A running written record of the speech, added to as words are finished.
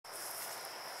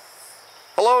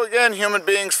Hello again, human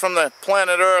beings from the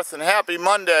planet Earth, and happy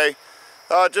Monday.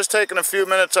 Just taking a few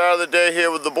minutes out of the day here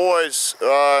with the boys.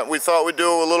 We thought we'd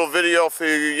do a little video for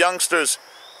you youngsters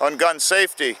on gun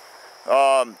safety. We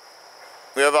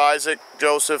have Isaac,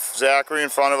 Joseph, Zachary in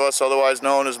front of us, otherwise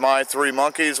known as my three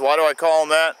monkeys. Why do I call them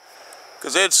that?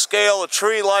 Because they'd scale a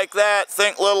tree like that,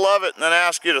 think little of it, and then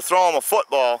ask you to throw them a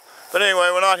football. But anyway,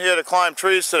 we're not here to climb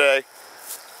trees today.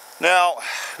 Now,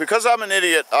 because I'm an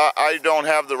idiot, I don't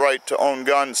have the right to own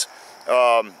guns,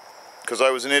 because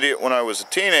I was an idiot when I was a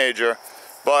teenager.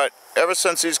 But ever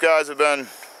since these guys have been,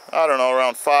 I don't know,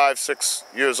 around 5, 6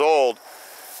 years old,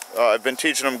 I've been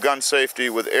teaching them gun safety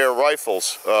with air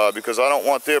rifles, because I don't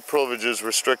want their privileges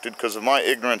restricted because of my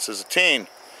ignorance as a teen.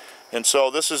 And so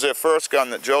this is their first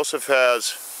gun that Joseph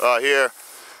has here,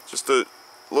 just a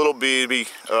little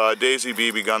BB, Daisy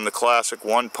BB gun, the classic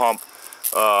one pump.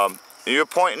 You're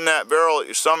pointing that barrel at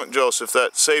your stomach, Joseph.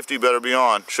 That safety better be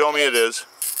on. Show me it is.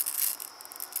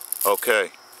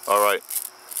 Okay, all right,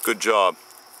 good job.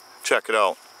 Check it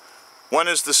out. When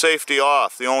is the safety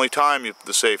off? The only time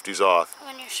the safety's off?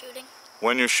 When you're shooting.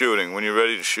 When you're shooting, when you're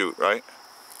ready to shoot, right?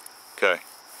 Okay.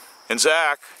 And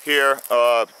Zach here,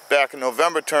 back in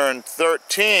November, turned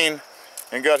 13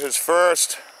 and got his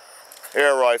first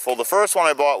air rifle. The first one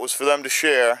I bought was for them to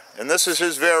share, and this is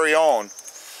his very own.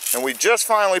 And we just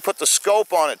finally put the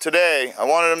scope on it today. I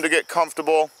wanted him to get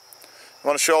comfortable. You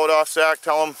want to show it off, Zach?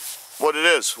 Tell him what it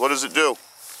is. What does it do?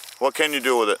 What can you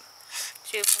do with it?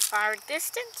 Shoot from far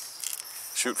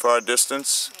distance. Shoot far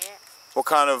distance? Yeah. What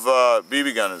kind of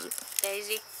BB gun is it?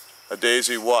 Daisy. A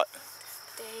Daisy what?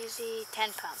 Daisy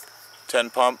 10 pump. 10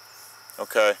 pump?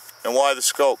 Okay. And why the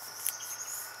scope?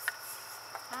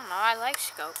 I don't know, I like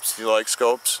scopes. You like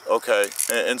scopes? Okay.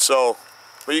 And so,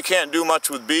 but you can't do much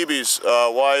with BBs.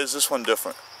 Why is this one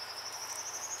different?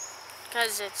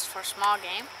 Because it's for small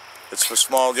game. It's for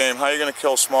small game. How are you going to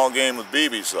kill small game with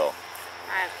BBs though?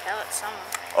 I have pellets somewhere.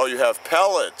 Oh, you have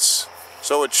pellets.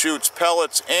 So it shoots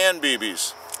pellets and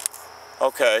BBs.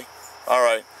 Okay. All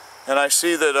right. And I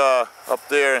see that up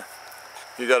there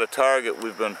you got a target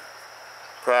we've been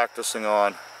practicing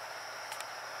on.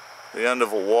 The end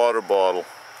of a water bottle.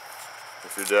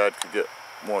 If your dad could get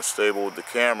more stable with the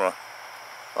camera.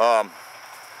 And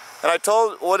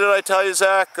what did I tell you,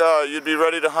 Zach? You'd be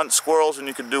ready to hunt squirrels and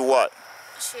you could do what?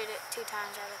 Shoot it 2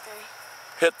 times out of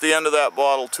 3. Hit the end of that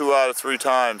bottle 2 out of 3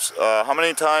 times. How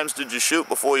many times did you shoot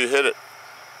before you hit it?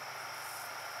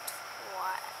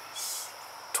 Twice.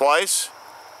 Twice?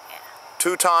 Yeah.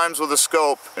 2 times with a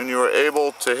scope and you were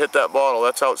able to hit that bottle.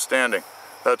 That's outstanding.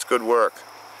 That's good work.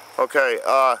 Okay,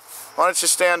 why don't you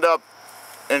stand up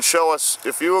and show us,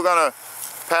 if you were going to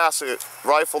pass a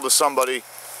rifle to somebody,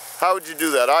 how would you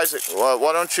do that? Isaac,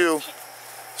 why don't you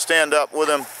stand up with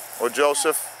him, or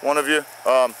Joseph, one of you.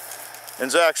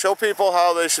 And Zach, show people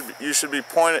how you should be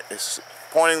pointing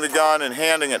the gun and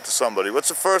handing it to somebody. What's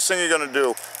the first thing you're going to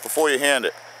do before you hand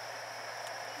it?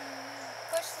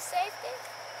 Push the safety.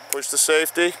 Push the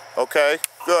safety? Okay,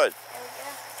 good. There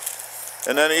we go.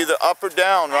 And then either up or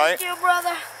down, right? Thank you,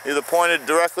 brother. Either pointed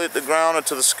directly at the ground or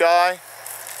to the sky.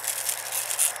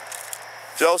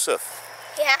 Joseph.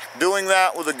 Yeah. Doing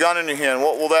that with a gun in your hand,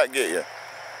 what will that get you?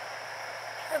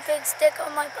 A big stick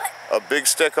on my butt. A big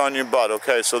stick on your butt.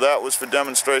 Okay, so that was for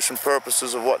demonstration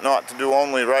purposes of what not to do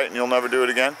only, right? And you'll never do it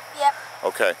again? Yep.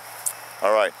 Okay.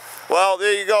 All right. Well,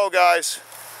 there you go, guys.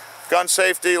 Gun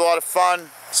safety, a lot of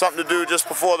fun. Something to do just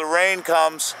before the rain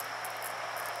comes.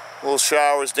 Little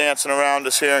showers dancing around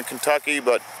us here in Kentucky,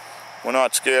 but we're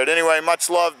not scared. Anyway, much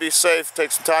love. Be safe.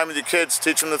 Take some time with your kids.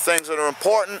 Teach them the things that are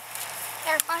important.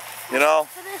 You know,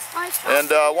 and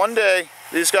one day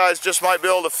these guys just might be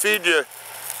able to feed you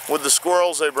with the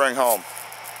squirrels they bring home.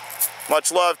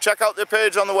 Much love. Check out their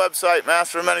page on the website,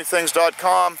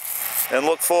 masterofmanythings.com, and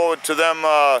look forward to them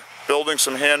building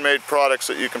some handmade products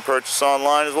that you can purchase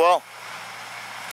online as well.